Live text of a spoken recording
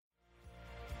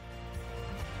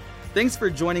Thanks for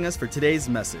joining us for today's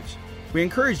message. We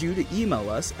encourage you to email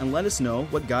us and let us know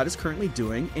what God is currently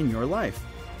doing in your life.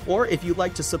 Or if you'd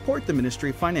like to support the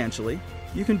ministry financially,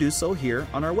 you can do so here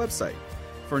on our website.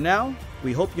 For now,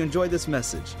 we hope you enjoy this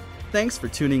message. Thanks for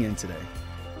tuning in today.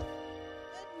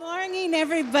 Good morning,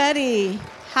 everybody.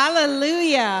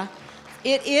 Hallelujah.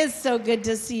 It is so good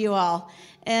to see you all.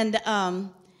 And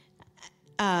I'm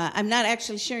not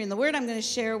actually sharing the word. I'm going to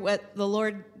share what the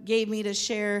Lord gave me to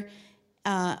share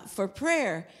for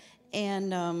prayer.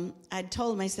 And I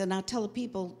told him, I said, now tell the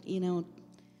people,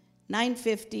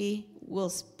 9:50,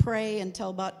 we'll pray until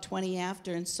about 20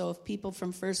 after. And so if people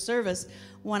from first service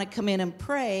want to come in and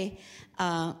pray,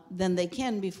 then they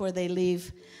can before they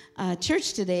leave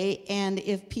church today. And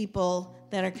if people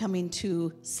that are coming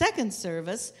to second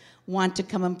service want to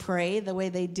come and pray the way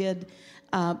they did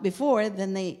before,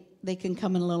 then they can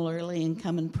come in a little early and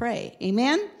come and pray.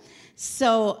 Amen?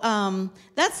 So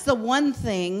that's the one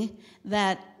thing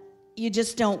that you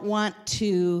just don't want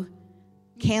to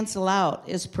cancel out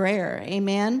is prayer.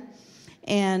 Amen?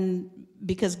 And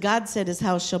because God said his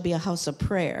house shall be a house of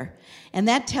prayer. And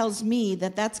that tells me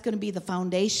that that's going to be the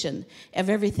foundation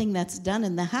of everything that's done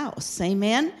in the house.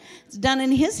 Amen? It's done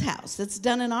in his house. It's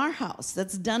done in our house.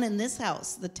 That's done in this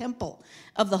house, the temple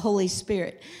of the Holy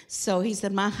Spirit. So he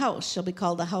said, my house shall be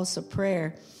called a house of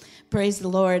prayer. Praise the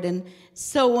Lord. And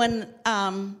so when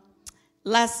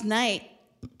last night,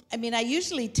 I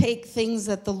usually take things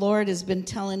that the Lord has been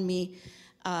telling me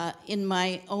in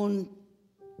my own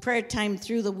prayer time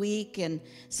through the week, and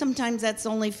sometimes that's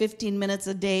only 15 minutes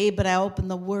a day, but I open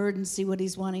the Word and see what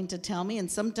he's wanting to tell me, and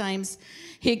sometimes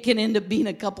it can end up being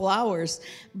a couple hours.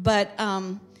 But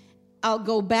I'll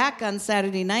go back on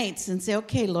Saturday nights and say,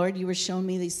 okay, Lord, you were showing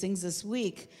me these things this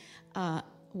week.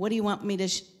 What do you want me to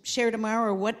share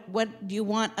tomorrow, or what do you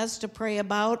want us to pray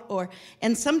about?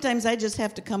 And sometimes I just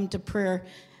have to come to prayer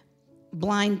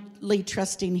blindly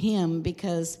trusting him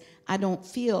because I don't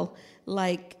feel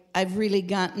like I've really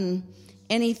gotten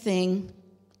anything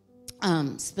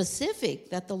specific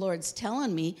that the Lord's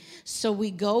telling me. So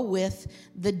we go with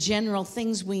the general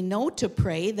things we know to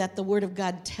pray, that the Word of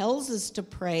God tells us to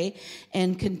pray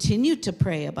and continue to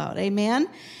pray about. Amen?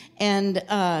 And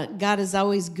God is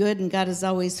always good and God is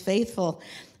always faithful.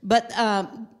 But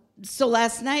so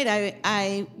last night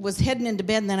I was heading into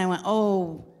bed, and then I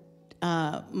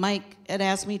went, Mike had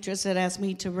asked me, Tris had asked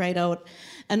me to write out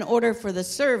an order for the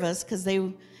service because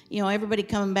they, everybody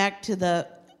coming back to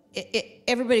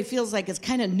everybody feels like it's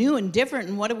kind of new and different,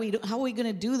 and how are we going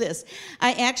to do this?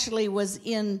 I actually was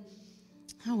in,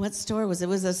 what store was it? It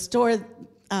was a store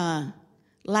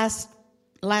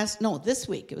this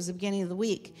week. It was the beginning of the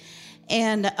week.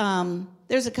 And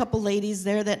there's a couple ladies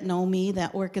there that know me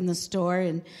that work in the store,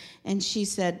 and she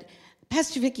said,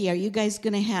 Pastor Vicki, when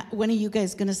are you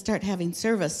guys going to start having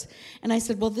service? And I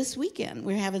said, well, this weekend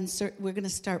we're going to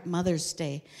start Mother's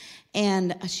Day.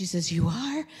 And she says, you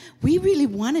are? We really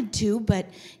wanted to, but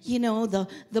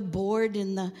the board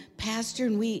and the pastor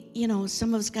and we,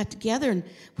 some of us got together and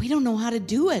we don't know how to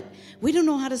do it. We don't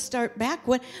know how to start back.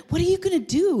 What are you going to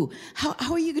do? How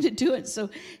are you going to do it? So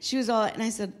she was all, and I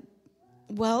said,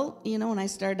 well, and I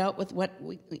started out with what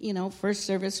we, first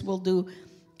service we'll do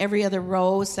every other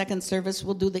row. Second service,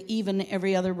 we'll do the even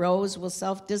every other rows. We'll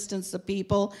self-distance the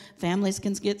people. Families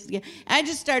can get together. I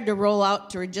just started to roll out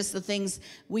to her just the things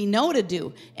we know to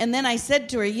do. And then I said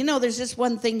to her, there's just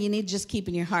one thing you need to just keep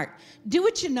in your heart. Do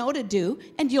what you know to do,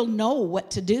 and you'll know what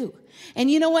to do.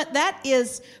 And you know what? That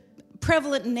is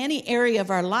prevalent in any area of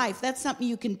our life. That's something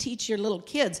you can teach your little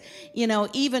kids.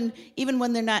 Even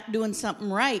when they're not doing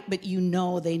something right, but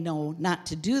they know not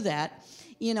to do that.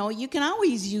 You can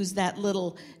always use that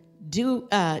little do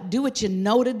what you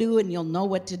know to do, and you'll know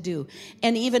what to do.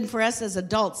 And even for us as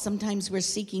adults, sometimes we're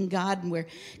seeking God and we're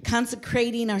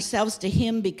consecrating ourselves to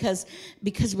him because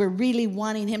we're really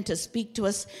wanting him to speak to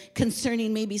us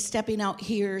concerning maybe stepping out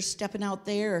here, or stepping out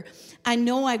there. Or, I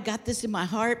know I've got this in my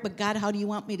heart, but God, how do you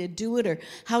want me to do it? Or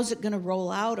how's it going to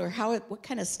roll out? Or what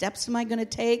kind of steps am I going to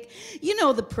take?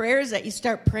 The prayers that you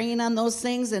start praying on those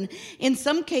things. And in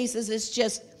some cases, it's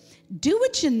just do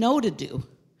what you know to do,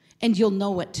 and you'll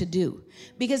know what to do.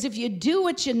 Because if you do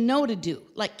what you know to do,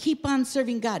 like keep on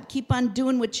serving God, keep on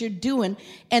doing what you're doing,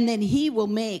 and then he will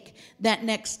make that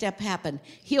next step happen.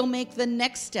 He'll make the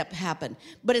next step happen.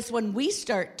 But it's when we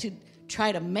start to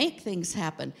try to make things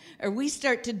happen, or we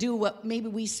start to do what maybe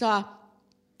we saw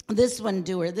this one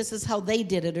do, or this is how they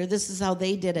did it, or this is how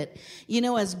they did it.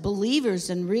 As believers,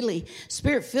 and really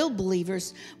Spirit-filled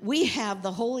believers, we have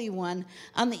the Holy One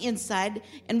on the inside,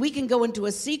 and we can go into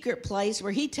a secret place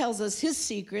where he tells us his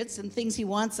secrets and things he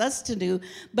wants us to do.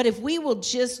 But if we will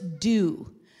just do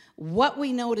what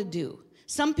we know to do.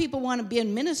 Some people want to be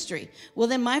in ministry. Well,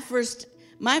 then my first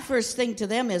thing to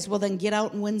them is, well, then get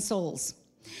out and win souls.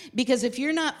 Because if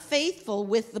you're not faithful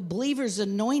with the believer's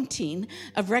anointing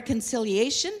of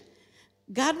reconciliation,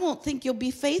 God won't think you'll be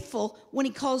faithful when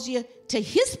he calls you to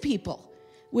his people,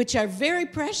 which are very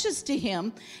precious to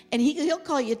him. And he'll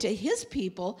call you to his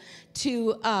people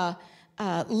to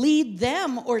lead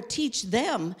them or teach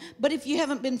them. But if you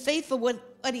haven't been faithful with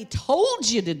what he told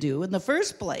you to do in the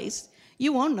first place,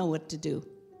 you won't know what to do.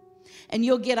 And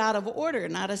you'll get out of order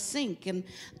and out of sync and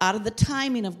out of the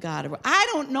timing of God. I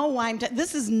don't know why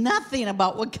this is nothing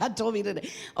about what God told me today.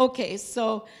 Okay,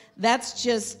 so that's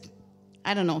just,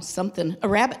 I don't know, something, a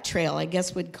rabbit trail, I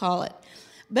guess we'd call it.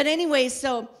 But anyway,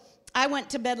 so I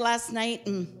went to bed last night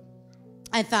and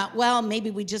I thought, well, maybe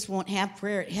we just won't have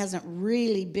prayer. It hasn't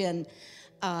really been,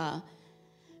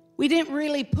 we didn't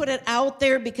really put it out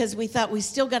there because we thought we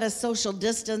still got a social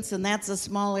distance and that's a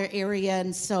smaller area.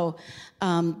 And so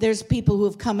there's people who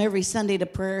have come every Sunday to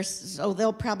prayer, so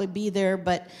they'll probably be there.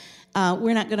 But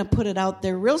we're not going to put it out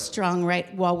there real strong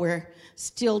right while we're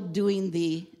still doing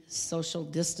the social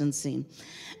distancing.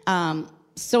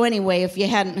 So anyway, if you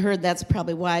hadn't heard, that's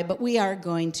probably why. But we are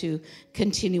going to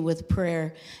continue with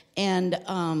prayer and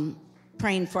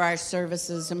praying for our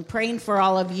services and praying for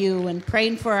all of you and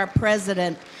praying for our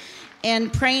president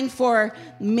and praying for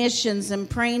missions and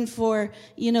praying for,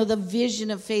 the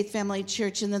vision of Faith Family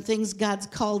Church and the things God's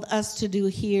called us to do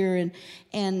here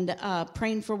and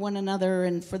praying for one another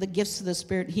and for the gifts of the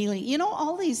Spirit healing.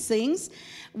 All these things,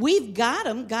 we've got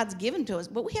them. God's given to us,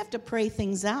 but we have to pray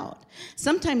things out.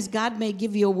 Sometimes God may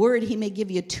give you a word. He may give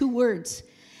you 2 words,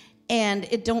 and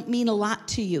it don't mean a lot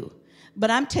to you. But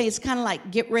I'm telling you, it's kind of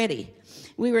like, get ready.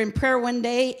 We were in prayer one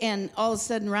day, and all of a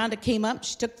sudden, Rhonda came up.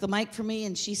 She took the mic from me,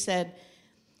 and she said,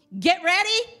 get ready,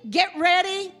 get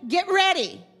ready, get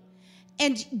ready.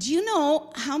 And do you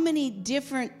know how many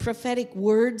different prophetic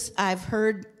words I've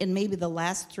heard in maybe the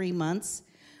last 3 months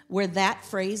where that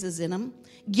phrase is in them?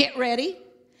 Get ready.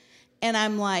 And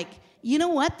I'm like, you know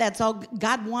what? That's all.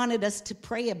 God wanted us to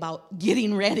pray about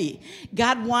getting ready.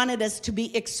 God wanted us to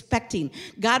be expecting.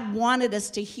 God wanted us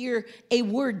to hear a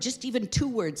word, just even 2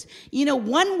 words.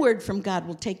 1 word from God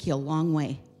will take you a long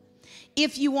way.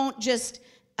 If you won't just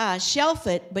shelf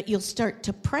it, but you'll start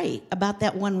to pray about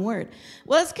that 1 word.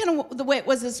 Well, that's kind of the way it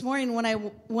was this morning when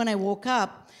I woke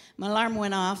up. My alarm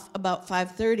went off about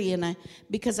 5:30, and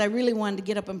because I really wanted to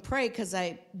get up and pray because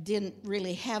I didn't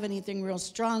really have anything real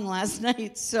strong last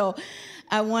night, so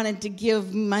I wanted to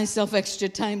give myself extra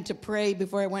time to pray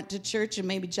before I went to church and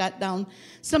maybe jot down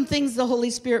some things the Holy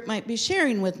Spirit might be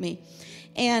sharing with me.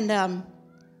 And the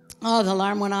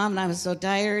alarm went off, and I was so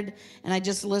tired, and I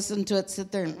just listened to it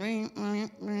sit there and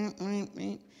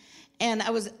and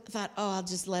I thought, I'll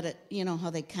just let it, how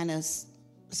they kind of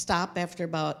stop after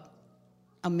about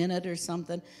a minute or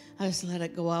something. I just let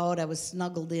it go out. I was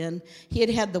snuggled in. He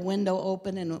had the window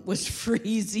open and it was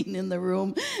freezing in the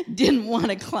room. Didn't want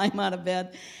to climb out of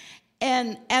bed.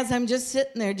 And as I'm just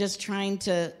sitting there just trying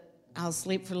to, I'll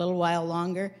sleep for a little while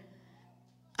longer,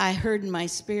 I heard in my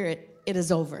spirit, it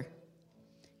is over.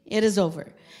 It is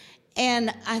over.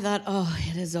 And I thought,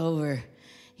 it is over.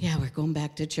 Yeah, we're going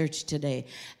back to church today.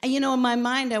 And in my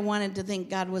mind, I wanted to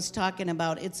think God was talking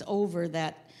about it's over,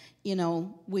 that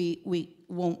we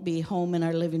won't be home in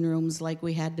our living rooms like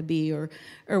we had to be or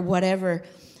whatever.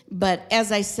 But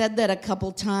as I said that a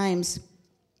couple times,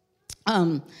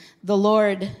 the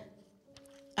Lord,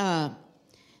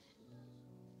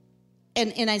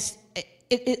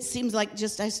 it seems like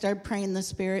just I started praying in the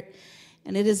Spirit,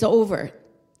 and it is over.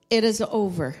 It is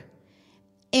over.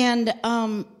 And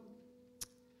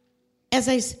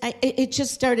it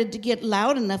just started to get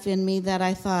loud enough in me that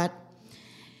I thought,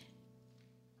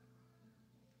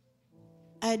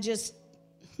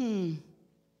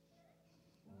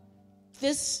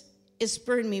 this is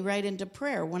spurring me right into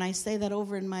prayer. When I say that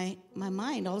over in my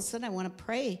mind, all of a sudden I want to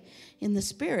pray in the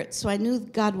Spirit. So I knew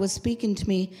God was speaking to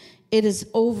me. It is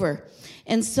over.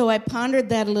 And so I pondered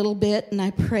that a little bit, and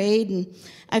I prayed, and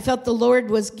I felt the Lord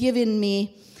was giving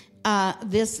me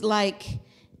this like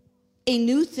a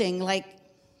new thing, like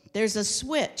there's a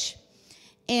switch.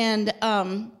 And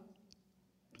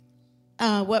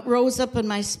what rose up in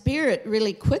my spirit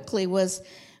really quickly was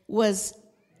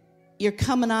you're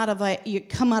come out of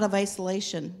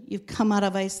isolation. You've come out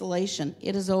of isolation.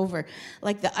 It is over.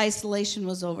 Like the isolation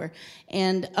was over.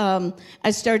 And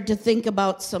I started to think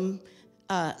about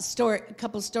a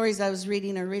couple stories I was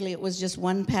reading, or really it was just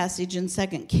one passage in 2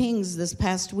 Kings this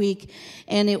past week,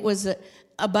 and it was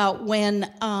about when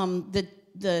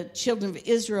the children of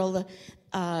Israel,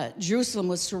 Jerusalem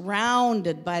was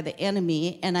surrounded by the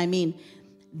enemy, and I mean,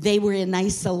 they were in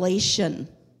isolation.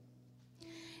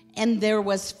 And there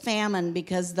was famine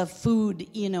because the food,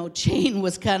 chain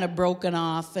was kind of broken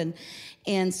off.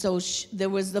 And so there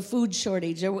was the food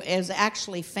shortage. There was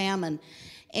actually famine.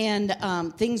 And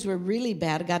things were really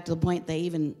bad. It got to the point they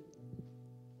even,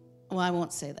 well, I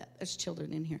won't say that. There's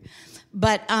children in here.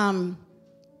 But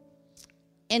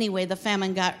anyway, the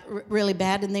famine got really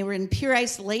bad, and they were in pure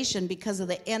isolation because of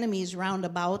the enemies round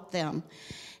about them.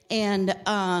 And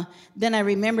then I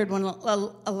remembered when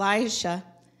Elisha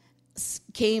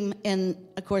came, and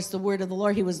of course the word of the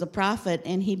Lord, he was the prophet,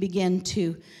 and he began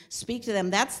to speak to them.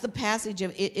 That's the passage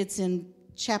of it's in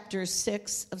chapter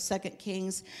 6 of 2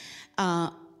 Kings,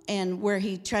 and where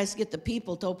he tries to get the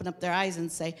people to open up their eyes and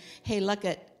say, hey, look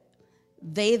at,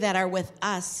 they that are with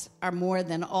us are more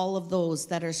than all of those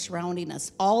that are surrounding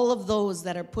us, all of those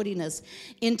that are putting us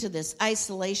into this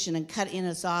isolation and cutting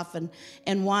us off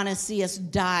and want to see us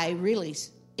die, really,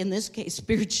 in this case,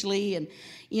 spiritually, and,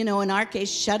 in our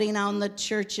case, shutting down the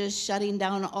churches, shutting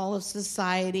down all of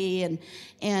society,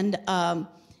 and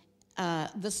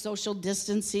the social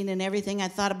distancing and everything. I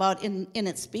thought about, and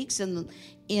it speaks it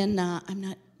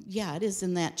is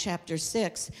in that chapter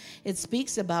 6. It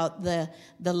speaks about the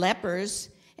lepers,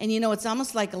 and it's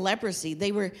almost like a leprosy.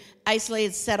 They were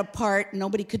isolated, set apart.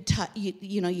 Nobody could touch.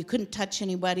 You couldn't touch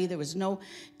anybody. There was no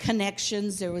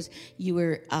connections. You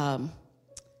were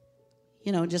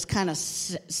just kind of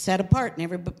set apart,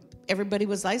 and everybody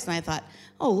was isolated. I thought,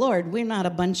 oh Lord, we're not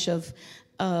a bunch of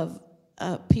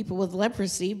people with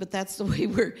leprosy, but that's the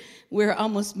way we're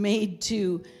almost made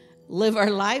to live our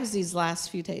lives these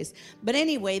last few days. But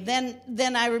anyway,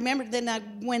 then I remembered, then I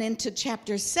went into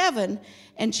chapter 7,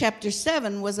 and chapter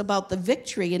 7 was about the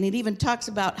victory, and it even talks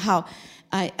about how,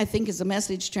 I think as a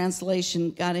Message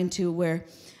translation got into, where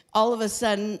all of a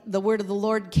sudden the word of the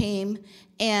Lord came,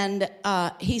 and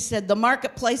he said, the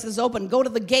marketplace is open. Go to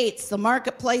the gates. The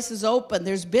marketplace is open.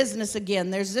 There's business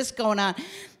again. There's this going on.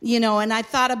 And I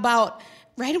thought about,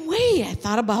 right away,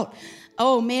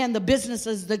 oh man, the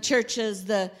businesses, the churches,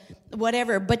 the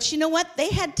whatever. But you know what? They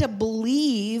had to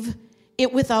believe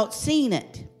it without seeing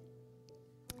it.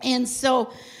 And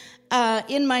so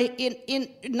in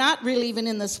not really even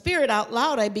in the spirit, out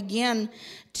loud, I began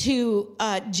to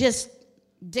just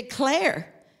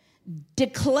declare,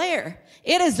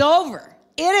 it is over.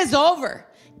 It is over.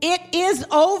 It is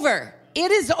over.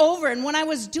 It is over. And when I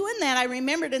was doing that, I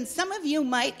remembered, and some of you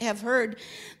might have heard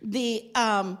the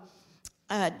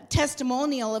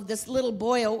testimonial of this little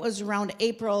boy. It was around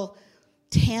April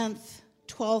 10th,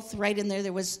 12th, right in there.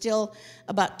 There was still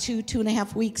about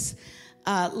 2.5 weeks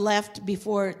left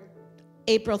before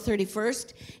April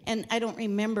 31st. And I don't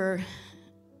remember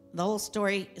the whole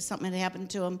story. Something had happened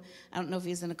to him. I don't know if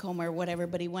he's in a coma or whatever,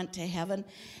 but he went to heaven.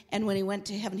 And when he went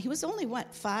to heaven, he was only,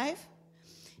 5?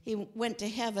 He went to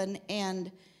heaven,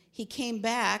 and he came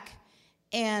back,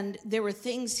 and there were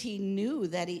things he knew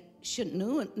that he shouldn't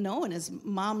know, and his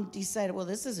mom decided, well,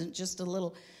 this isn't just a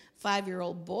little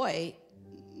 5-year-old boy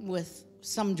with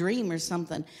some dream or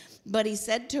something. But he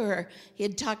said to her, he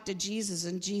had talked to Jesus,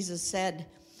 and Jesus said,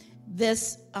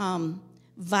 this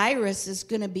virus is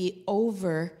going to be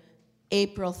over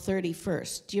April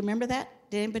 31st. Do you remember that?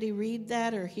 Did anybody read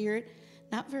that or hear it?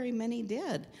 Not very many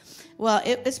did. Well,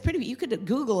 it's pretty. You could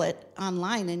Google it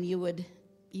online, and you would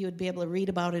be able to read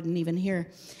about it and even hear.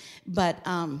 But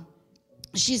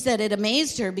she said it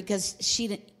amazed her because he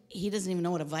doesn't even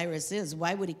know what a virus is.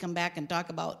 Why would he come back and talk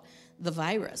about the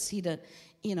virus? He was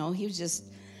just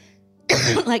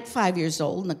like 5 years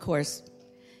old, and of course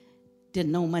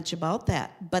didn't know much about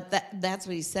that. But that's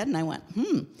what he said, and I went,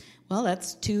 well,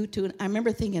 that's two. I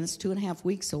remember thinking it's 2.5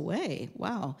 weeks away.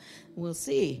 Wow, we'll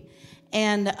see.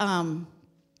 And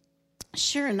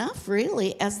sure enough,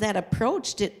 really, as that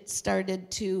approached, it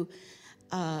started to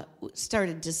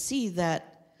see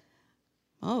that,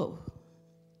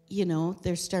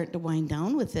 they're starting to wind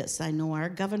down with this. I know our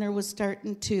governor was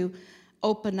starting to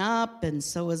open up, and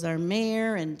so was our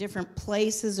mayor, and different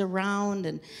places around,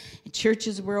 and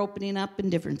churches were opening up in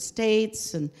different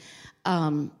states, and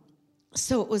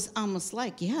so it was almost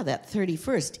like, that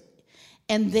 31st.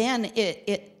 And then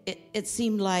it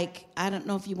seemed like, I don't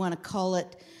know if you want to call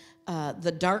it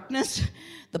the darkness,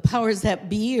 the powers that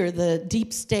be, or the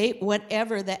deep state,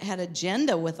 whatever that had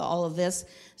agenda with all of this,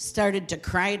 started to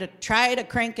try to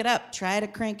crank it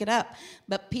up.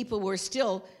 But people were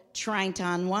still trying to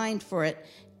unwind from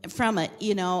it,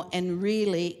 and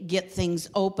really get things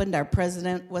opened. Our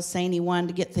president was saying he wanted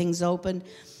to get things opened.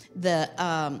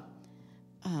 The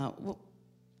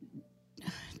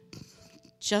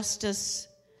Justice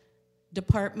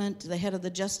Department, the head of the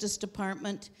Justice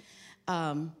Department,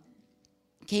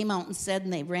 came out and said,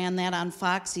 and they ran that on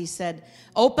Fox, he said,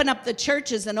 open up the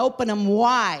churches and open them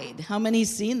wide. How many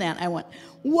seen that? I went,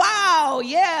 wow,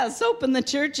 yes, open the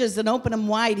churches and open them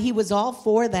wide. He was all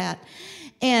for that.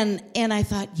 And I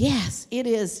thought, yes, it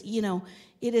is,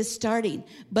 it is starting.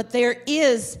 But there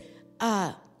is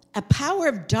a power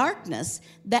of darkness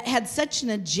that had such an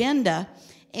agenda,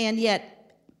 and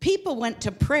yet people went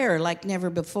to prayer like never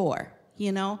before,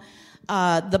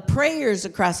 The prayers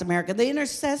across America, the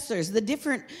intercessors, the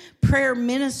different prayer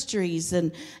ministries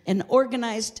and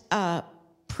organized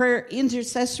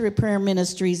intercessory prayer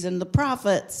ministries and the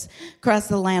prophets across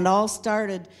the land all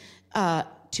started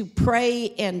to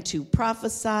pray and to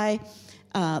prophesy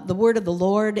the word of the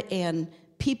Lord, and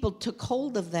people took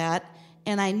hold of that,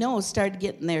 and I know started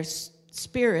getting their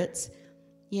spirits,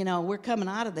 we're coming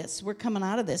out of this. We're coming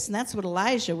out of this. And that's what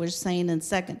Elijah was saying in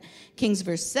 2 Kings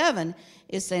verse 7,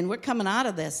 is saying we're coming out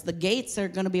of this. The gates are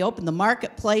going to be open. The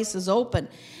marketplace is open.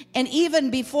 And even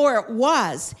before it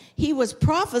was, he was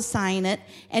prophesying it,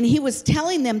 and he was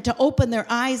telling them to open their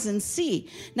eyes and see.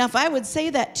 Now, if I would say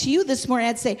that to you this morning,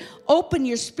 I'd say, open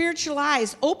your spiritual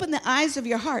eyes. Open the eyes of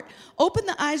your heart. Open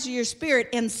the eyes of your spirit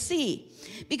and see.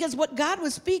 Because what God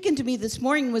was speaking to me this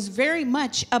morning was very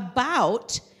much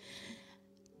about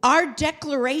our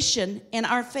declaration and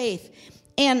our faith.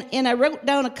 And I wrote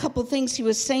down a couple things he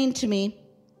was saying to me.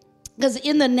 Because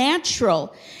in the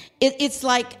natural, it's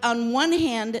like on one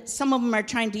hand, some of them are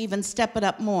trying to even step it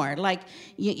up more. Like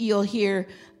you'll hear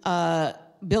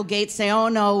Bill Gates say, "Oh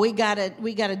no, we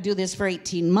gotta do this for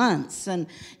 18 months," and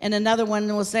another one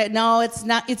will say, "No, it's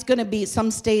not. It's going to be." Some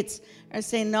states are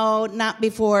saying, "No, not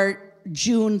before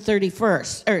June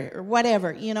 31st or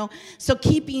whatever." So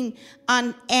keeping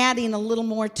on adding a little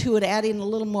more to it,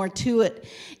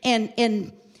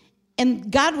 and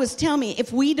God was telling me,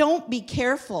 if we don't be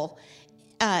careful,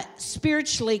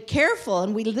 spiritually careful,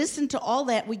 and we listen to all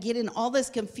that, we get in all this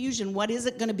confusion. What is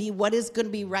it going to be? What is going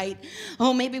to be right?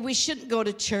 Oh, maybe we shouldn't go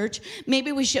to church.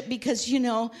 Maybe we should, because,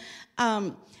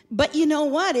 but you know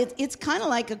what? It's kind of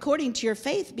like, according to your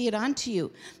faith, be it unto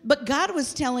you. But God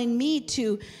was telling me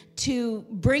to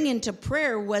bring into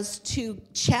prayer was to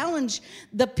challenge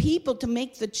the people to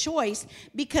make the choice,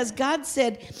 because God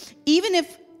said, even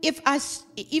if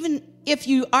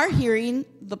you are hearing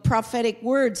the prophetic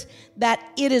words that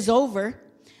it is over,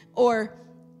 or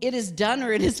it is done,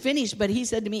 or it is finished, but he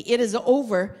said to me, it is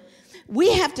over,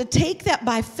 we have to take that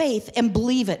by faith and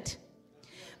believe it.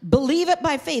 Believe it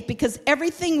by faith, because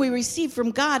everything we receive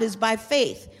from God is by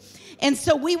faith. And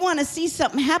so we want to see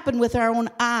something happen with our own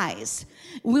eyes.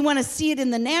 We want to see it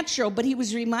in the natural, but he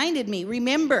was reminded me,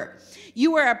 remember,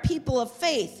 you are a people of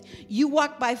faith. You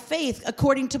walk by faith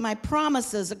according to my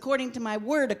promises, according to my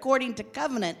word, according to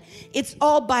covenant. It's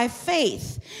all by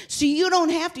faith. So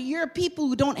you're a people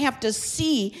who don't have to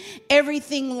see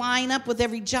everything line up with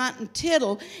every jot and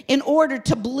tittle in order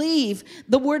to believe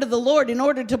the word of the Lord, in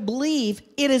order to believe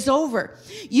it is over.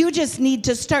 You just need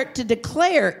to start to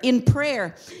declare in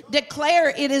prayer.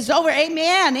 Declare it is over.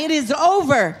 Amen. It is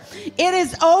over. It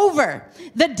is over.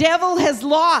 The devil has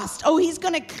lost. Oh, he's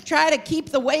going to try to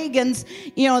keep the wagons,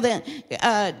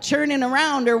 churning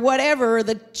around or whatever, or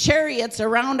the chariots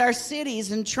around our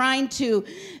cities, and trying to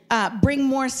bring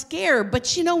more scare.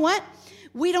 But you know what?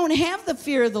 We don't have the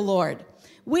fear of the Lord.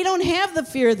 We don't have the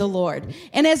fear of the Lord.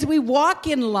 And as we walk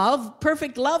in love,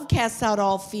 perfect love casts out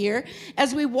all fear.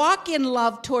 As we walk in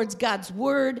love towards God's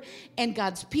word and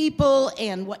God's people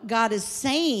and what God is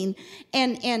saying,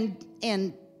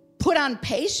 and put on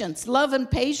patience, love and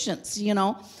patience,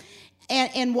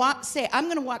 and say, I'm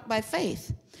going to walk by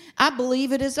faith. I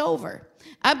believe it is over.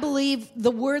 I believe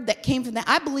the word that came from that.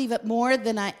 I believe it more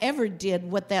than I ever did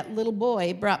what that little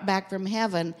boy brought back from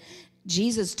heaven.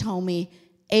 Jesus told me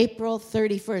April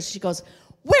 31st. She goes,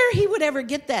 where he would ever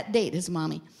get that date, his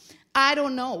mommy. I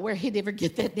don't know where he'd ever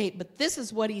get that date, but this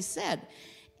is what he said.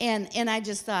 And I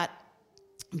just thought,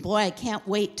 boy, I can't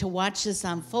wait to watch this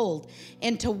unfold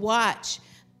and to watch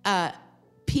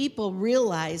people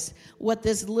realize what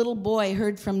this little boy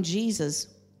heard from Jesus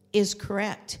is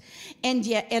correct. And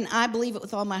I believe it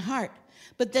with all my heart.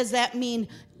 But does that mean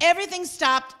everything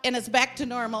stopped and it's back to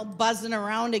normal, buzzing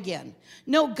around again?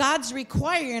 No, God's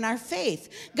requiring our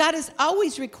faith. God has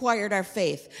always required our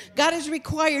faith. God has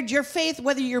required your faith,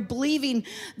 whether you're believing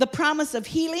the promise of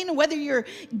healing, whether you're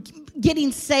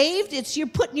getting saved. It's you're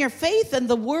putting your faith in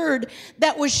the word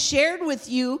that was shared with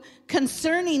you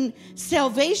concerning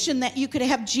salvation, that you could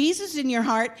have Jesus in your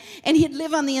heart and he'd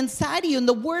live on the inside of you, and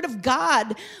the word of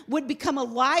God would become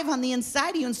alive on the inside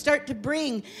of you and start to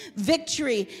bring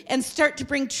victory and start to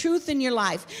bring truth in your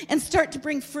life and start to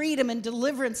bring freedom and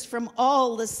deliverance from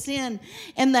all the sin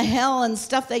and the hell and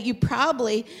stuff that you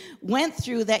probably went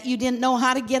through that you didn't know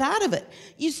how to get out of it.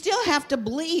 You still have to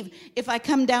believe. If I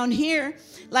come down here,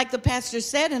 like the pastor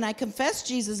said, and I confess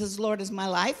Jesus as Lord as my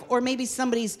life, or maybe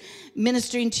somebody's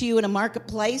ministering to you in a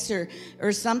marketplace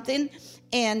or something,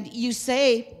 and you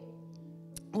say,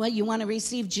 well, you want to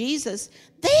receive Jesus,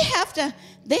 they have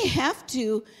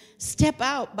to step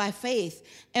out by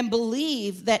faith and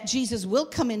believe that Jesus will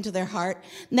come into their heart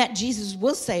and that Jesus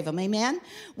will save them. Amen?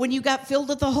 When you got filled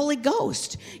with the Holy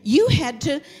Ghost, you had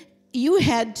to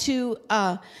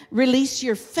release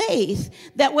your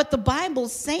faith that what the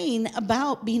Bible's saying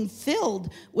about being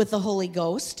filled with the Holy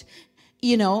Ghost,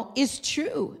 is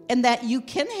true, and that you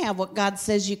can have what God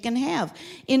says you can have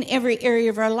in every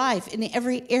area of our life, in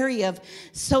every area of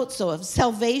of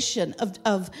salvation,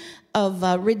 of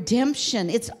redemption.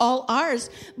 It's all ours,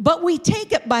 but we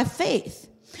take it by faith.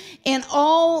 And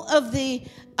all of the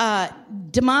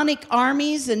demonic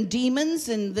armies and demons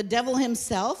and the devil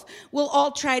himself will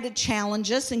all try to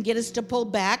challenge us and get us to pull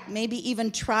back, maybe even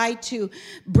try to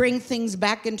bring things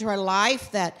back into our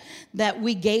life that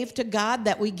we gave to God,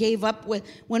 that we gave up with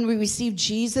when we received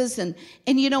Jesus. And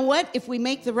you know what? If we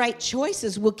make the right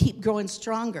choices, we'll keep growing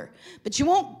stronger. But you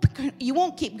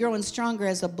won't keep growing stronger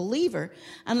as a believer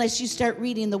unless you start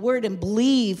reading the Word and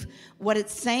believe what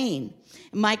it's saying.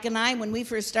 Mike and I, when we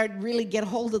first started really get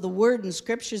hold of the Word and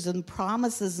Scriptures and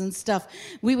promises and stuff,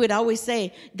 we would always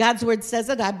say, God's Word says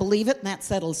it, I believe it, and that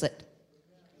settles it.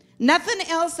 Nothing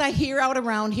else I hear out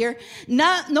around here,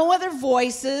 no other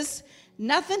voices,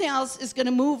 nothing else is going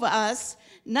to move us,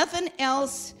 nothing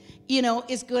else,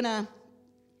 is going to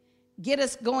get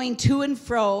us going to and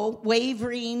fro,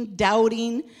 wavering,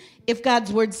 doubting. If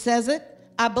God's Word says it,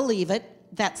 I believe it,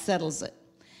 that settles it.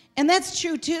 And that's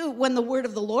true, too, when the word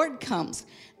of the Lord comes.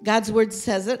 God's word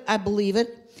says it, I believe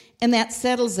it, and that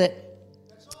settles it.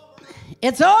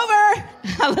 It's over.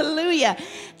 Hallelujah.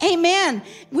 Amen.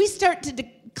 We start to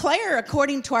declare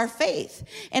according to our faith.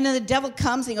 And then the devil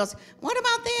comes and he goes, what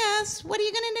about this? What are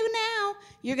you going to do now?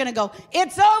 You're going to go,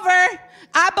 it's over.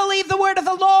 I believe the word of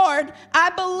the Lord.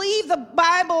 I believe the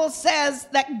Bible says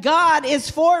that God is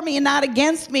for me and not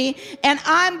against me. And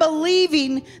I'm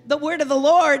believing the word of the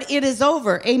Lord. It is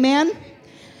over. Amen.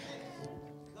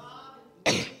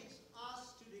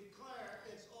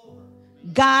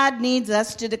 God needs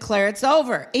us to declare it's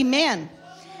over. Amen.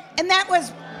 And that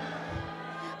was,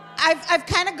 I've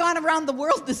kind of gone around the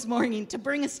world this morning to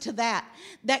bring us to that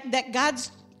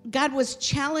God was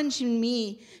challenging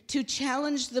me to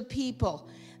challenge the people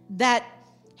that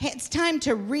it's time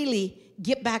to really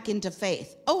get back into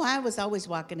faith. Oh, I was always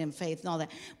walking in faith and all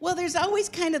that. Well, there's always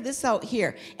kind of this out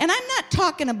here. And I'm not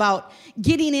talking about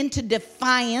getting into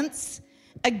defiance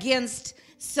against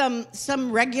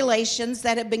some regulations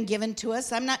that have been given to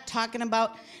us. I'm not talking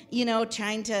about,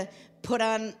 trying to put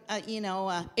on,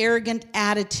 a arrogant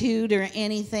attitude or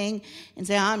anything and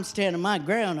say, I'm standing my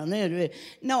ground on that.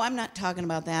 No, I'm not talking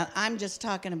about that. I'm just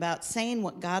talking about saying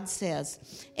what God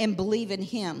says and believe in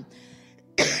him.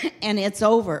 And it's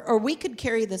over. Or we could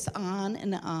carry this on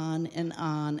and on and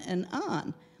on and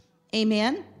on.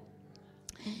 Amen?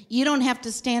 You don't have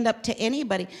to stand up to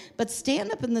anybody, but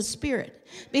stand up in the Spirit.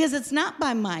 Because it's not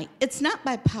by might, it's not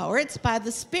by power, it's by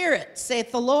the Spirit,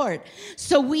 saith the Lord.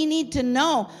 So we need to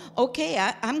know, okay,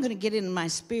 I'm going to get in my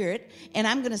spirit, and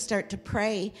I'm going to start to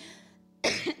pray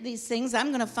these things. I'm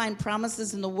going to find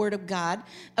promises in the Word of God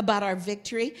about our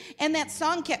victory. And that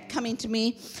song kept coming to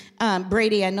me.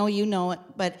 Brady, I know you know it,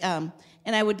 but...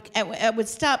 And I would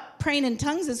stop praying in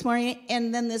tongues this morning,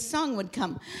 and then this song would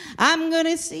come. I'm going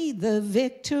to see the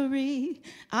victory.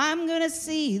 I'm going to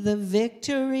see the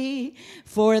victory.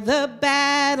 For the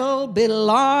battle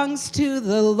belongs to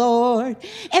the Lord.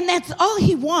 And that's all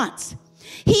he wants.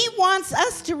 He wants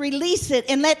us to release it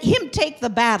and let him take the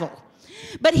battle.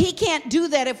 But he can't do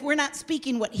that if we're not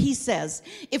speaking what he says,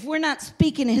 if we're not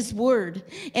speaking his word,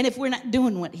 and if we're not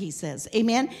doing what he says.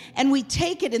 Amen? And we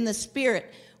take it in the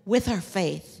Spirit with our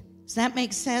faith. Does that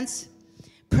make sense?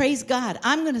 Praise God.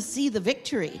 I'm going to see the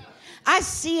victory. I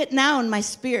see it now in my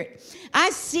spirit. I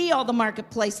see all the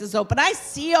marketplaces open. I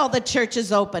see all the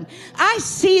churches open. I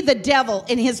see the devil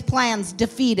and his plans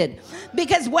defeated.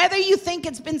 Because whether you think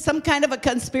it's been some kind of a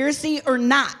conspiracy or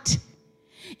not,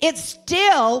 it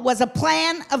still was a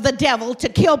plan of the devil to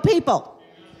kill people.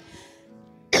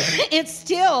 It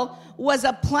still was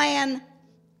a plan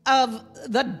of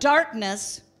the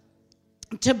darkness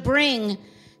to bring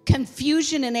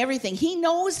confusion and everything. He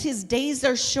knows his days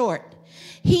are short.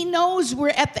 He knows we're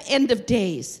at the end of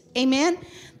days. Amen?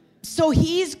 So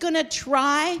he's going to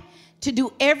try to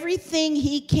do everything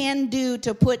he can do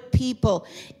to put people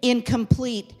in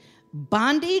complete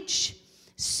bondage,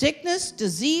 sickness,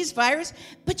 disease, virus.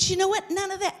 But you know what?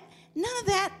 None of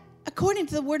that, according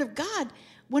to the Word of God,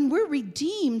 when we're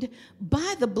redeemed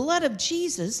by the blood of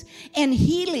Jesus, and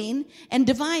healing and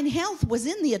divine health was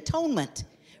in the atonement.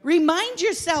 Remind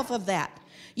yourself of that.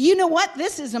 You know what?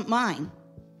 This isn't mine.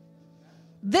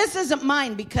 This isn't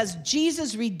mine because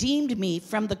Jesus redeemed me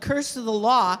from the curse of the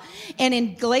law. And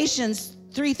in Galatians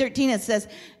 3:13 it says,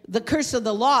 the curse of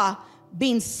the law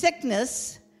being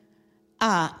sickness,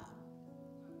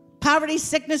 poverty,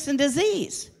 sickness, and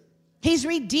disease. He's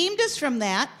redeemed us from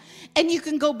that. And you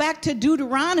can go back to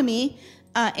Deuteronomy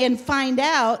and find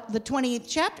out, the 28th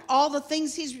chapter, all the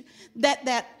things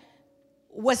that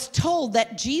was told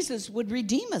that Jesus would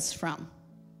redeem us from.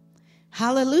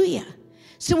 Hallelujah.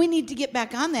 So we need to get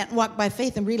back on that and walk by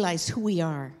faith and realize who we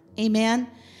are. Amen?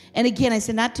 And again, I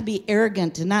said not to be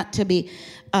arrogant and not to be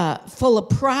full of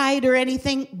pride or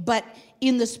anything, but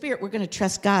in the Spirit, we're going to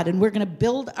trust God and we're going to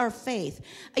build our faith.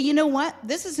 You know what?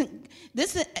 This isn't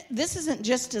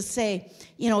just to say,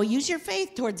 use your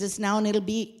faith towards this now and it'll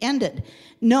be ended.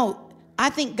 No,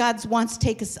 I think God wants to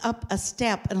take us up a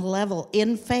step and a level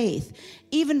in faith,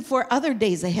 even for other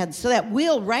days ahead, so that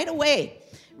we'll right away,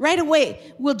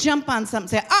 we'll jump on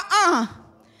something and say,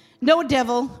 no,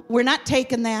 devil, we're not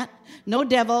taking that. No,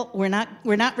 devil, we're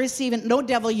not receiving. No,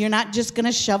 devil, you're not just going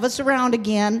to shove us around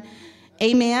again.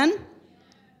 Amen.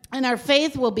 And our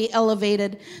faith will be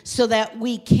elevated so that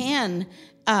we can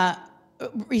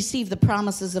receive the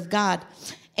promises of God.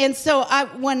 And so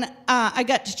when I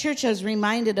got to church, I was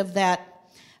reminded of that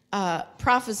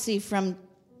prophecy from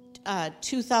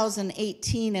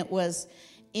 2018. It was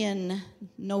in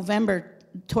November,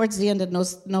 towards the end of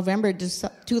November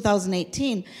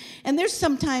 2018. And there's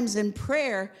sometimes in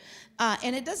prayer,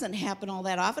 and it doesn't happen all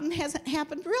that often. It hasn't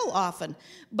happened real often,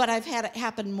 but I've had it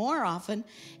happen more often.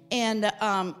 And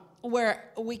where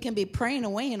we can be praying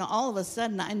away, and all of a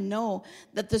sudden I know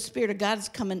that the Spirit of God is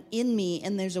coming in me,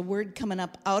 and there's a word coming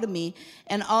up out of me,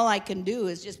 and all I can do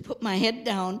is just put my head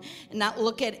down and not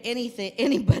look at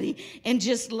anybody, and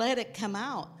just let it come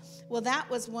out. Well, that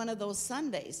was one of those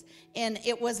Sundays, and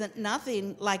it wasn't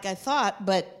nothing like I thought,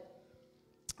 but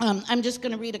I'm just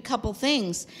going to read a couple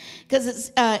things, because it's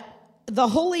the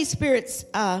Holy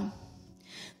Spirit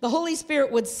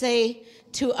would say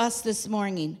to us this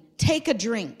morning, take a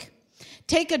drink.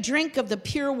 Take a drink of the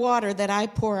pure water that I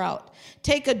pour out.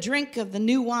 Take a drink of the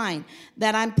new wine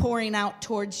that I'm pouring out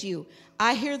towards you.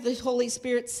 I hear the Holy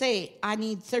Spirit say, I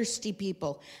need thirsty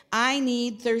people. I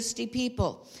need thirsty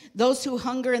people. Those who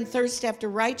hunger and thirst after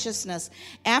righteousness,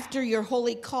 after your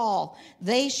holy call,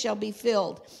 they shall be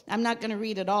filled. I'm not going to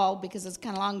read it all because it's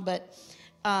kind of long, but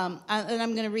and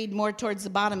I'm going to read more towards the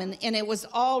bottom. And it was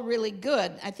all really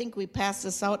good. I think we passed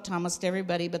this out, Thomas, to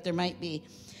everybody, but there might be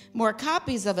more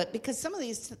copies of it, because some of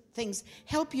these things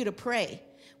help you to pray.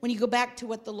 When you go back to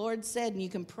what the Lord said, and you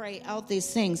can pray out these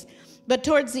things. But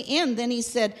towards the end, then he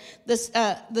said,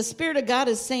 the Spirit of God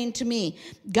is saying to me,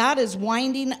 God is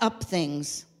winding up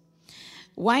things.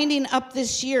 Winding up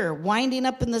this year, winding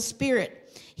up in the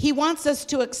Spirit. He wants us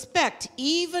to expect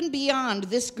even beyond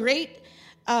this great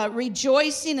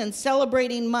rejoicing and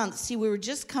celebrating month. See, we were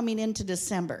just coming into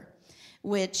December,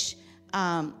 which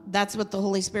that's what the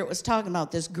Holy Spirit was talking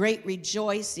about, this great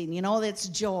rejoicing. That's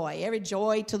joy, every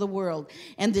joy to the world,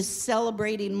 and this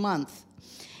celebrating month.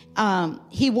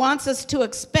 He wants us to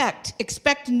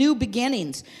expect new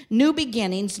beginnings, new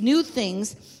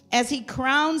things, as he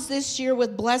crowns this year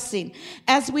with blessing,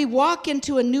 as we walk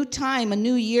into a new time, a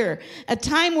new year, a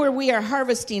time where we are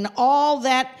harvesting all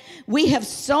that we have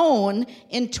sown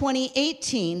in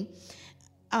 2018,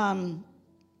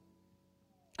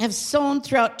 have sown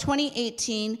throughout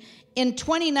 2018. In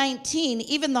 2019,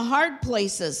 even the hard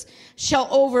places shall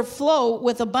overflow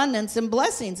with abundance and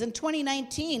blessings. In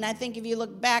 2019, I think if you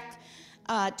look back,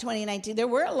 2019, there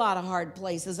were a lot of hard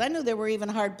places. I knew there were even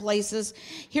hard places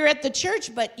here at the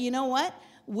church, but you know what?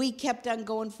 We kept on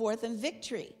going forth in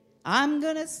victory. I'm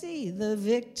going to see the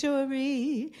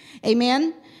victory.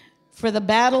 Amen? For the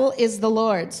battle is the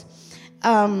Lord's.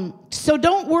 So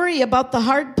don't worry about the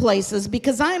hard places,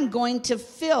 because I'm going to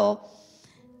fill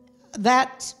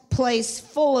that place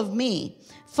full of me,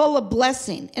 full of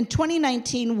blessing. And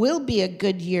 2019 will be a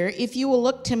good year if you will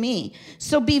look to me.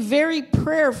 So be very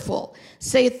prayerful,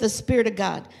 saith the Spirit of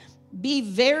God. Be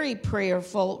very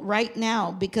prayerful right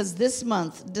now, because this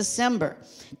month, December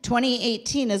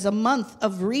 2018, is a month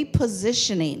of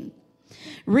repositioning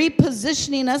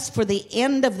us for the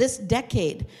end of this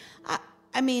decade.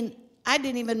 I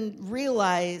didn't even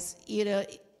realize,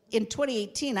 in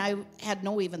 2018, I had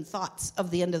no even thoughts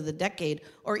of the end of the decade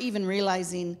or even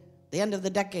realizing the end of the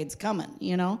decade's coming,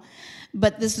 you know.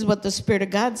 But this is what the Spirit of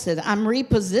God said. I'm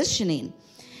repositioning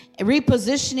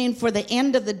for the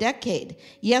end of the decade.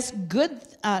 Yes,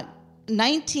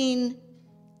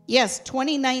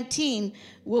 2019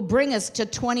 will bring us to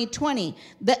 2020,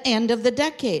 the end of the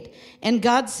decade. And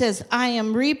God says, I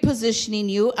am repositioning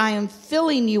you. I am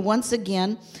filling you once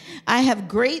again. I have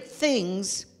great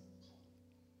things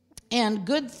and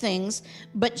good things,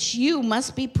 but you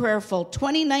must be prayerful.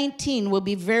 2019 will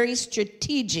be very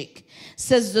strategic,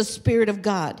 says the Spirit of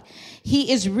God.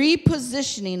 He is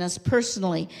repositioning us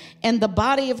personally and the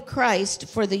body of Christ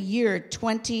for the year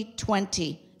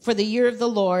 2020, for the year of the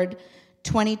Lord,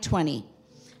 2020.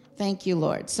 Thank you,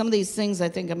 Lord. Some of these things I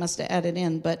think I must have added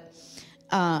in, but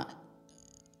I'm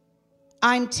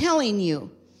telling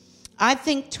you, I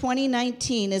think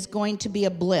 2019 is going to be a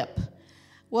blip.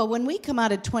 Well, when we come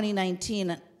out of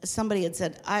 2019, somebody had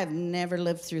said, I've never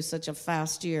lived through such a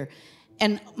fast year.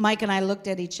 And Mike and I looked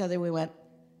at each other. We went,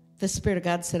 the Spirit of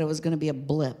God said it was going to be a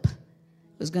blip.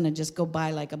 It was going to just go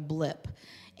by like a blip.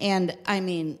 And, I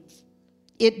mean,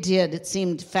 it did. It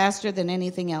seemed faster than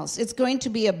anything else. It's going to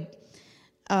be a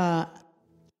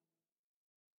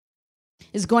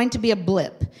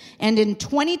blip. And in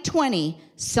 2020,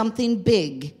 something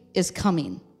big is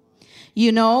coming.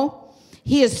 You know,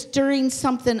 He is stirring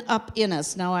something up in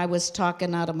us. Now, I was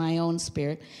talking out of my own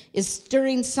spirit. Is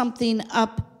stirring something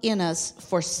up in us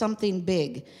for something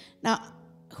big. Now,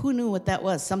 who knew what that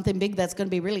was? Something big that's going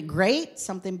to be really great.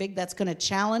 Something big that's going to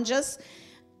challenge us.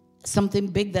 Something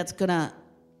big that's going to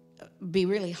be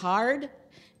really hard.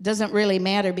 Doesn't really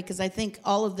matter, because I think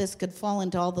all of this could fall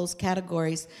into all those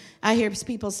categories. I hear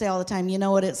people say all the time, you know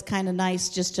what, it's kind of nice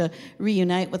just to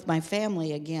reunite with my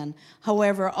family again.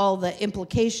 However, all the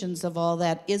implications of all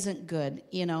that isn't good,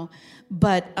 you know.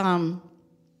 But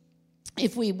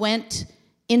if we went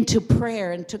into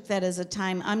prayer and took that as a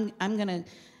time, I'm going to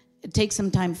take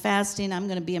some time fasting. I'm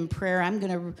going to be in prayer. I'm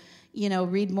going to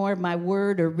read more of my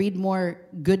word or read more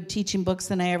good teaching books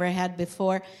than I ever had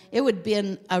before. It would have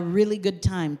been a really good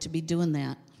time to be doing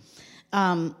that.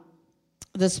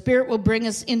 The Spirit will bring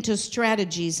us into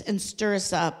strategies and stir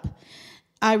us up.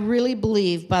 I really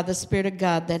believe by the Spirit of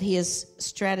God that He is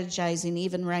strategizing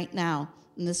even right now.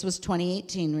 And this was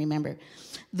 2018, remember.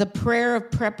 The prayer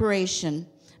of preparation,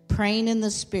 praying in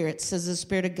the Spirit, says the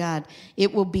Spirit of God.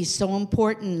 It will be so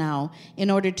important now in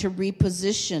order to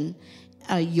reposition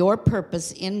your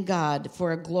purpose in God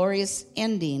for a glorious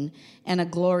ending and a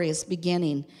glorious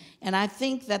beginning. And I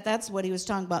think that that's what he was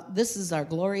talking about. This is our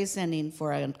glorious ending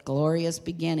for a glorious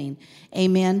beginning.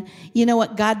 Amen. You know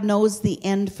what? God knows the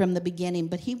end from the beginning,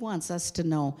 but He wants us to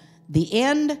know the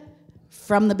end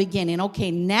from the beginning.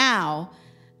 Okay, now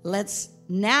let's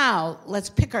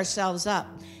pick ourselves up.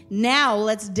 Now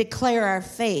let's declare our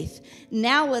faith.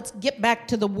 Now let's get back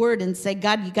to the Word and say,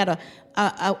 God, you got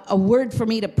a word for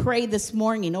me to pray this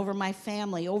morning over my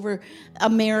family, over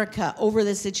America, over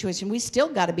this situation. We still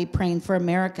got to be praying for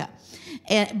America.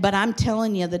 But I'm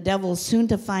telling you, the devil is soon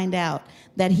to find out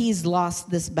that he's lost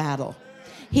this battle.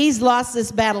 He's lost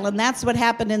this battle, and that's what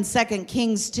happened in 2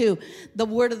 Kings 2. The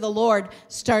word of the Lord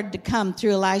started to come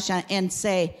through Elisha and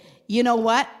say, you know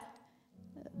what?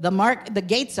 The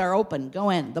gates are open. Go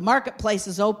in. The marketplace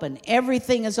is open.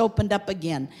 Everything is opened up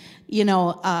again. You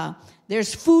know,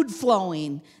 there's food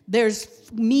flowing.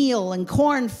 There's meal and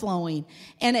corn flowing.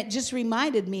 And it just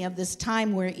reminded me of this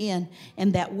time we're in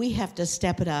and that we have to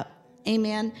step it up.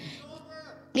 Amen.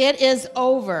 It is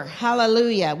over.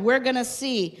 Hallelujah. We're going to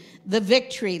see the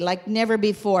victory like never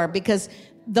before, because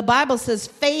the Bible says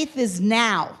faith is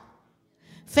now.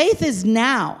 Faith is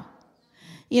now.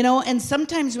 You know, and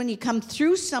sometimes when you come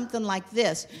through something like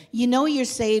this, you know you're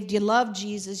saved, you love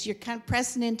Jesus, you're kind of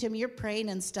pressing into Him, you're praying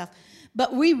and stuff.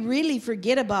 But we really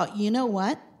forget about, you know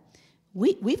what?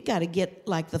 We've got to get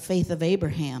like the faith of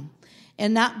Abraham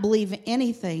and not believe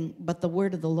anything but the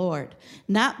word of the Lord.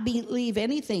 Not believe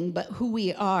anything but who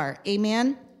we are.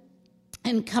 Amen?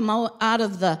 And come out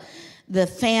of the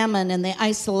famine and the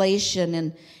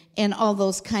isolation and all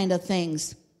those kind of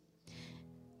things.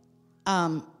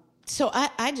 So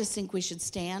I just think we should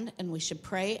stand and we should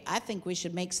pray. I think we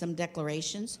should make some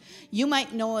declarations. You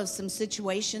might know of some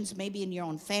situations, maybe in your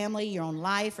own family, your own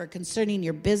life, or concerning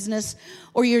your business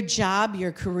or your job,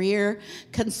 your career,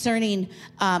 concerning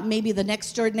maybe the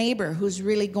next door neighbor who's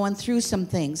really going through some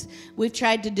things. We've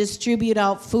tried to distribute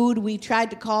out food. We tried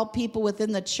to call people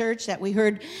within the church that we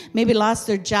heard maybe lost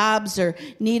their jobs or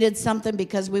needed something,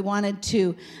 because we wanted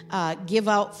to give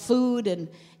out food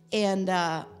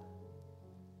and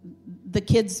the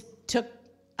kids took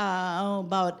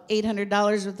about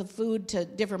 $800 worth of food to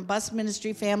different bus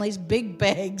ministry families, big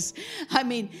bags. I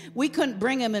mean, we couldn't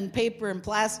bring them in paper and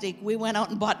plastic. We went out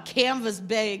and bought canvas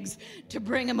bags to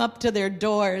bring them up to their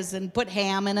doors and put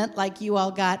ham in it like you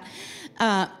all got.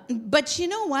 But you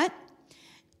know what?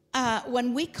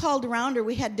 When we called around, or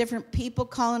we had different people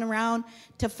calling around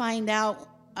to find out,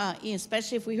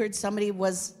 especially if we heard somebody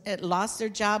lost their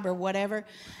job or whatever.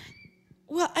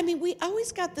 Well, I mean, we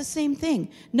always got the same thing.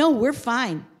 No, we're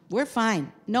fine. We're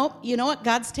fine. Nope, you know what?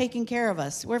 God's taking care of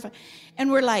us. We're fine.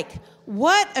 And we're like,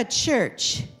 what a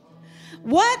church.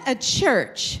 What a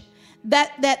church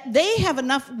that they have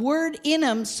enough word in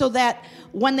them so that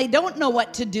when they don't know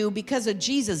what to do because of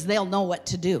Jesus, they'll know what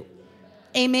to do.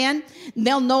 Amen?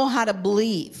 They'll know how to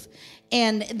believe.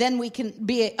 And then we can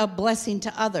be a blessing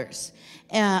to others.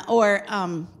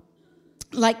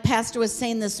 Like Pastor was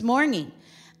saying this morning,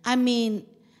 I mean,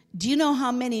 do you know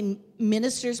how many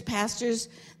ministers, pastors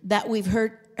that we've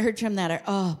heard from that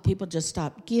are, people just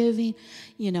stopped giving.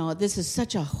 You know, this is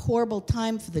such a horrible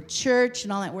time for the church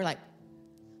and all that. We're like,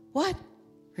 what?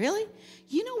 Really?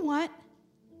 You know what?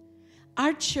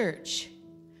 Our church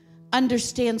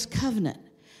understands covenant.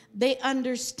 They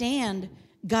understand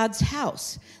God's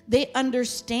house. They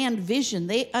understand vision.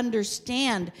 They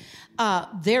understand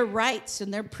their rights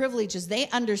and their privileges. They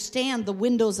understand the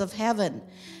windows of heaven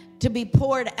to be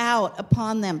poured out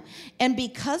upon them. And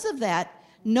because of that,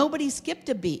 nobody skipped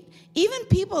a beat. Even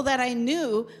people that I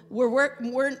knew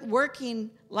weren't working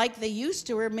like they used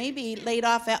to, or maybe laid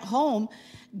off at home,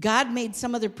 God made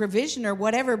some other provision or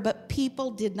whatever, but people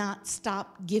did not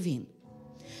stop giving.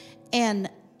 And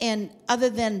other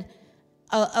than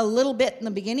a little bit in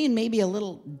the beginning, maybe a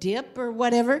little dip or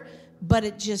whatever, but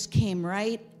it just came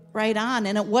right on.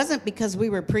 And it wasn't because we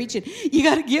were preaching, you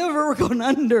got to give or we're going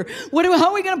under. How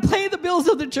are we going to pay the bills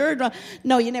of the church?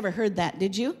 No, you never heard that,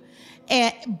 did you?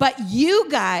 But you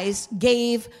guys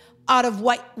gave out of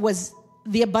what was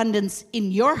the abundance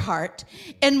in your heart.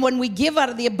 And when we give out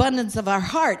of the abundance of our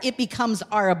heart, it becomes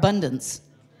our abundance.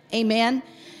 Amen?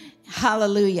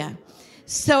 Hallelujah.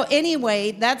 So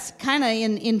anyway, that's kind of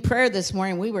in prayer this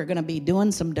morning. We were going to be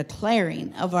doing some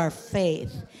declaring of our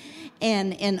faith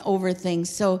and over things.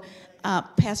 So,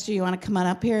 Pastor, you want to come on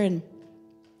up here and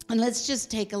let's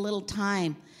just take a little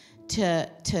time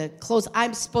to close. I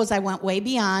suppose I went way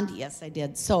beyond. Yes, I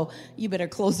did. So you better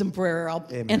close in prayer, or I'll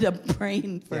end up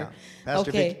praying for. Yeah. Pastor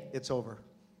okay. Vic, it's over.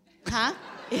 Huh?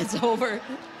 It's over.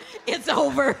 It's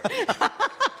over.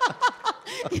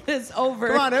 It is over.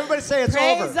 Come on, everybody say it's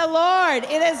Praise over. Praise the Lord.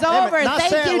 It is over.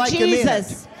 Thank you, like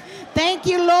Jesus. Thank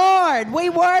you, Lord. We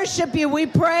worship you. We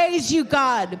praise you,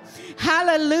 God.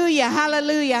 Hallelujah,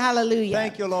 hallelujah, hallelujah.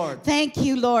 Thank you, Lord. Thank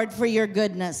you, Lord, for your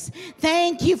goodness.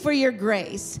 Thank you for your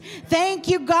grace. Thank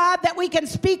you, God, that we can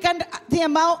speak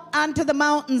unto the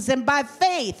mountains, and by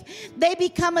faith, they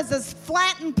become as a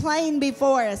flattened plain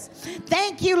before us.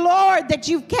 Thank you, Lord, that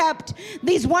you've kept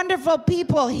these wonderful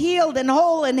people healed and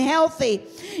whole and healthy.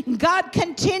 God,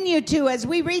 continue to, as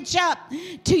we reach up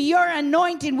to your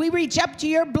anointing, we reach up to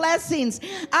your blessings.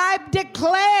 I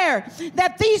declare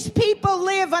that these people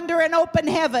live under an open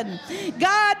heaven.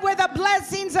 God, where the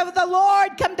blessings of the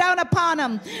Lord come down upon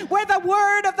them, where the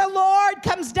word of the Lord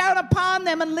comes down upon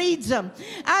them and leads them.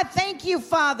 I thank you,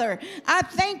 Father. I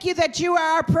thank you that you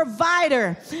are our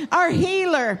provider, our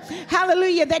healer.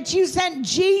 Hallelujah. That you sent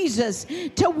Jesus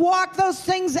to walk those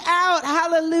things out.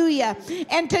 Hallelujah.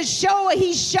 And to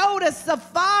he showed us the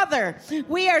Father.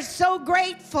 We are so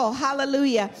grateful.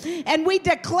 Hallelujah. And we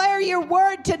declare your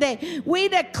word today. We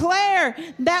declare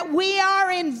that we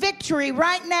are in victory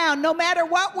right now, no matter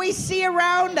what we see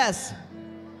around us.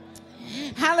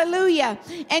 Hallelujah.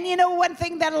 And you know, one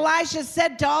thing that Elisha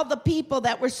said to all the people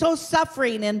that were so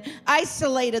suffering and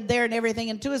isolated there and everything,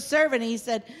 and to his servant, he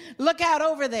said, look out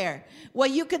over there. Well,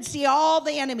 you could see all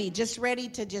the enemy just ready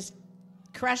to just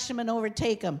crush them and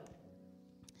overtake them.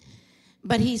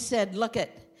 But he said, look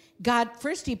at God.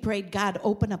 First he prayed, God,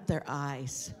 open up their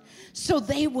eyes so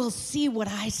they will see what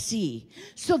I see.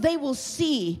 So they will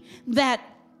see that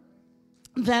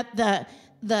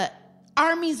the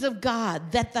armies of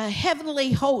God, that the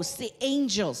heavenly hosts, the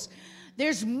angels,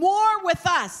 there's more with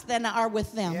us than are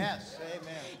with them. Yes,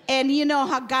 amen. And you know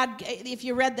how God, if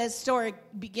you read that story,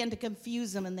 began to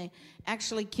confuse them, and they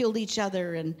actually killed each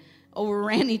other and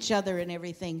overran each other and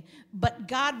everything. But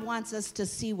God wants us to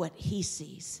see what he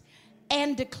sees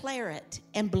and declare it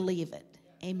and believe it.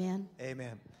 Amen.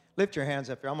 Amen. Lift your hands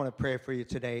up here. I'm going to pray for you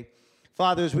today.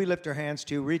 Father, as we lift our hands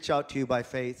to you, reach out to you by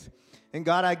faith. And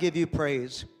God, I give you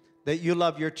praise that you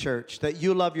love your church, that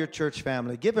you love your church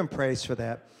family. Give him praise for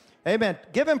that. Amen.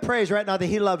 Give him praise right now that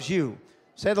he loves you.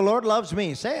 Say, the Lord loves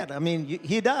me. Say it. I mean,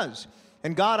 he does.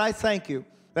 And God, I thank you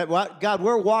that, God,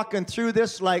 we're walking through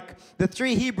this like the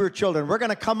 3 Hebrew children. We're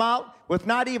going to come out with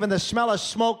not even the smell of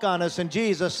smoke on us in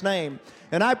Jesus' name.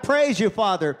 And I praise you,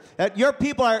 Father, that your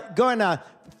people are going to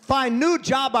find new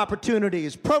job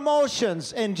opportunities,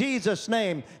 promotions in Jesus'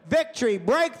 name, victory,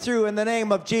 breakthrough in the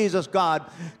name of Jesus, God.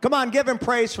 Come on, give him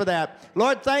praise for that.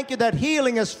 Lord, thank you that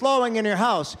healing is flowing in your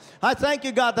house. I thank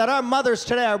you, God, that our mothers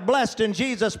today are blessed in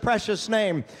Jesus' precious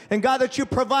name. And God, that you're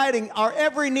providing our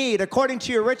every need according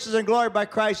to your riches and glory by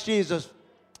Christ Jesus.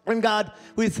 And God,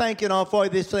 we thank you now for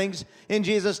these things in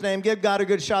Jesus' name. Give God a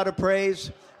good shout of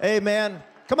praise. Amen.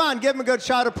 Come on, give him a good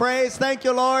shout of praise. Thank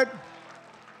you, Lord.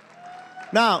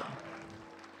 Now,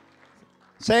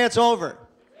 say it's over.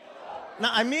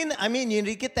 Now, I mean, you need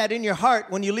to get that in your heart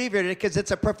when you leave here because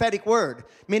it's a prophetic word,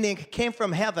 meaning it came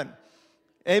from heaven.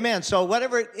 Amen. So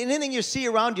anything you see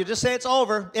around you, just say it's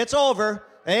over. It's over.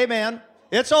 Amen.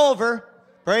 It's over.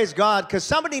 Praise God, because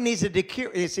somebody needs to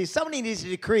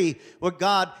decree what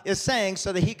God is saying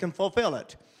so that he can fulfill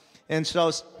it. And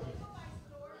so,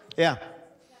 yeah.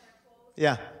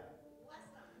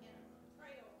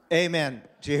 Amen.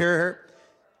 Did you hear her?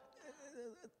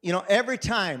 You know, every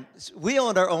time, we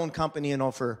owned our own company,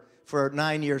 for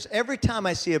 9 years. Every time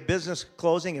I see a business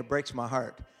closing, it breaks my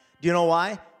heart. Do you know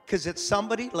why? Because it's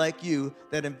somebody like you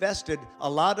that invested a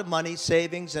lot of money,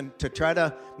 savings, and to try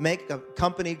to make a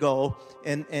company go,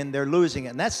 and they're losing it.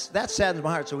 And that saddens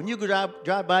my heart. So when you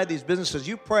drive by these businesses,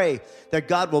 you pray that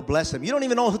God will bless them. You don't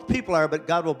even know who the people are, but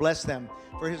God will bless them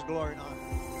for his glory and honor.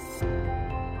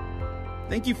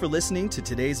 Thank you for listening to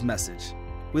today's message.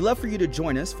 We'd love for you to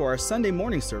join us for our Sunday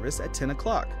morning service at 10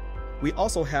 o'clock. We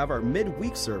also have our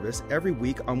midweek service every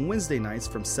week on Wednesday nights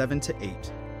from 7 to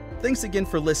 8. Thanks again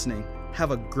for listening.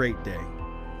 Have a great day.